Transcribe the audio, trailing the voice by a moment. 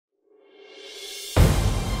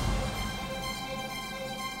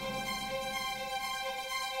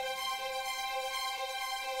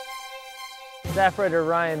Staff writer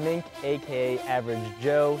Ryan Mink, aka Average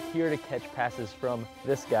Joe, here to catch passes from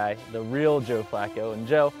this guy, the real Joe Flacco. And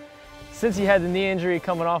Joe, since you had the knee injury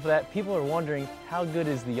coming off of that, people are wondering, how good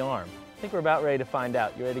is the arm? I think we're about ready to find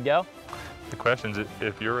out. You ready to go? The question's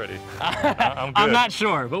if you're ready. I'm good. I'm not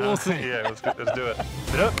sure, but we'll see. Yeah, let's do it.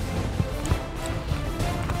 Sit up.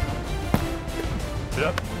 Sit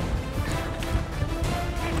up.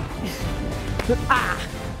 Ah.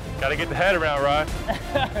 Gotta get the head around, Ryan.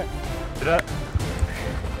 Sit up.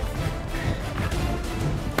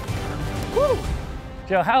 Woo.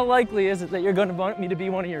 Joe, how likely is it that you're going to want me to be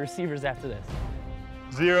one of your receivers after this?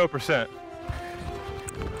 0%.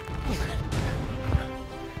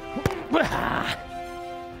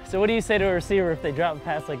 So what do you say to a receiver if they drop a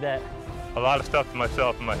pass like that? A lot of stuff to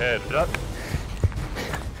myself in my head. Sit up.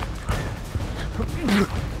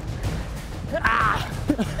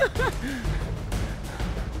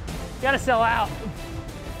 Gotta sell out.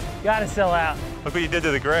 Gotta sell out. Look what you did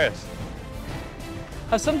to the grass.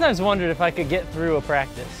 I've sometimes wondered if I could get through a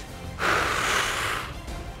practice.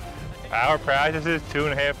 Our practices,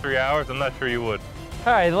 2.5, 3 hours, I'm not sure you would.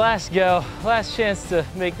 All right, last go. Last chance to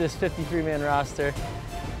make this 53-man roster.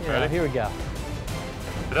 Ready? Here we go.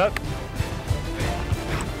 Sit up.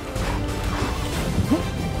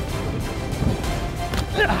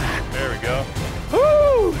 There we go.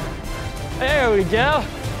 Woo! There we go.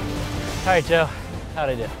 All right, Joe, how'd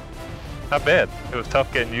I do? Not bad. It was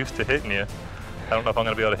tough getting used to hitting you. I don't know if I'm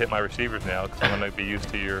going to be able to hit my receivers now because I'm going to be used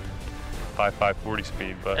to your 5.5 40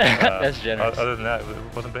 speed. But that's generous. Other than that,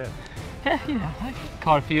 it wasn't bad. Yeah, you know, I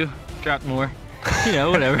caught a few, dropped more, you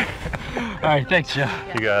know, whatever. All right, thanks, Joe.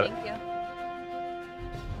 You got it.